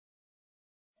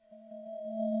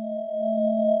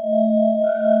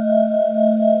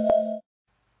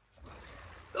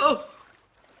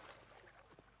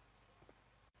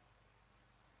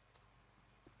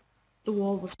the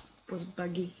wall was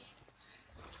buggy.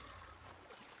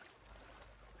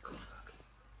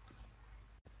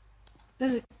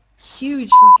 There's a huge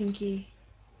fucking key.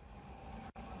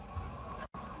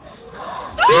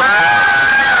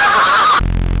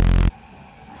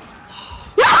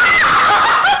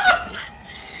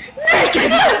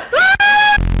 Naked!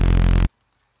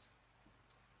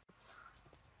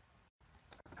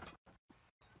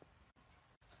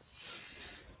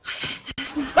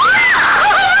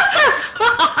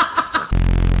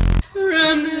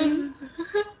 Running.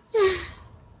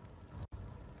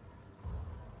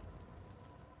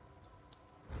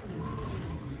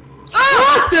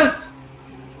 What the?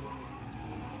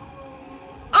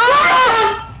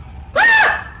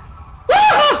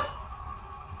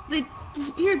 They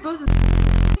disappeared both of them.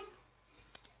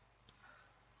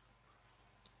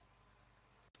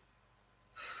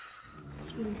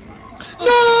 Really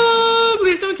no!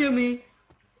 Please don't kill me!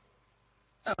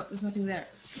 Oh, there's nothing there.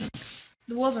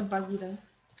 The walls are buggy though.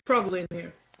 Probably in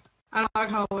here. I don't like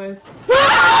hallways.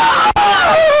 Oh!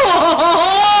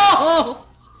 Oh!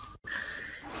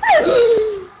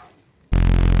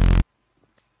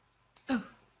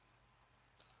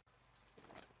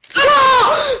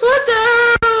 What the?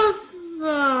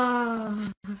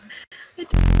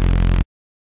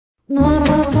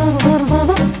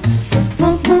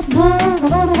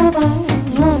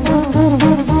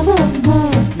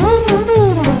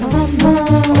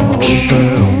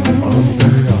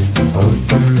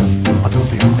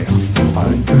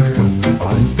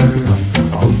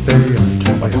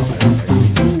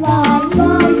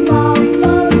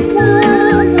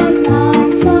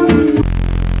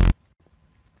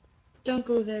 Don't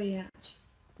go there yet,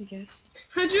 I guess.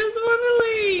 I just want to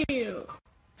leave!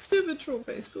 Stupid troll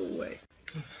face, go away.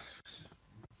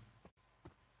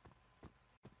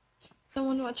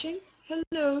 Someone watching?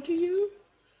 Hello to you?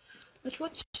 Let's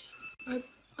watch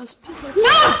us people.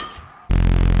 No!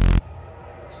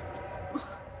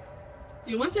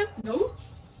 Do you want to? No?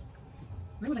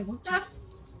 Why would I want to?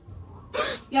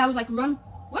 Yeah, I was like, run.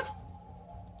 What?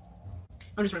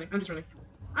 I'm just running, I'm just running.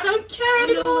 I don't care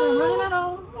anymore! At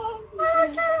all. I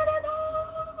don't care anymore!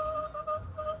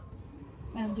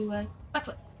 And do a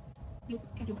backflip. Nope,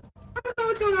 can't do it. I don't know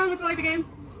what's going on with like the game.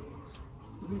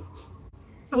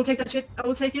 I will take that shit. I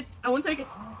will take it. I won't take it.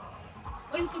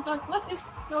 Wait, it's too dark. What is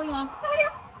going on?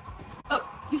 Oh,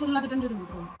 use a lavender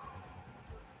room.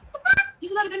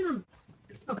 Use a lavender room.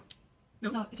 Okay.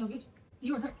 No, it's all good.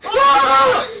 You were hurt.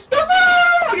 Oh!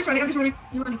 I'm just running, I'm just running.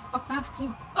 You're running fuck fast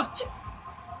too. Oh, shit.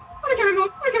 I don't care anymore.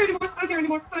 I don't care anymore. I don't care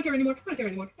anymore. I don't care anymore. I don't care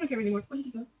anymore. I don't care anymore. Where did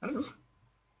you go? I don't know. I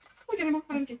don't care anymore.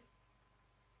 I don't care.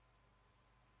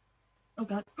 Oh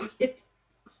god.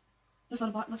 There's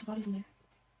lots of bodies in there.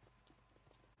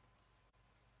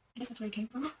 I guess that's where it came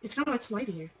from. It's kind of like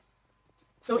slidey here.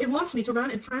 So it wants me to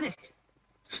run and panic.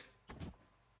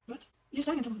 What? You're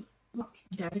standing on top of the rock.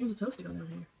 Yeah, I think I'm supposed to go down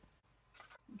here.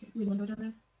 Okay, you want to go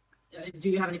down there? Do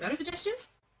you have any better suggestions?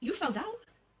 You fell down?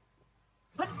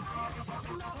 What?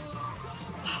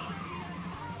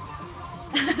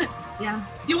 Yeah.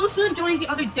 You will soon join the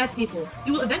other dead people.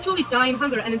 You will eventually die in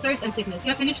hunger and in thirst and sickness.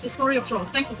 You have finished the story of trolls.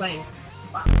 Thanks for playing.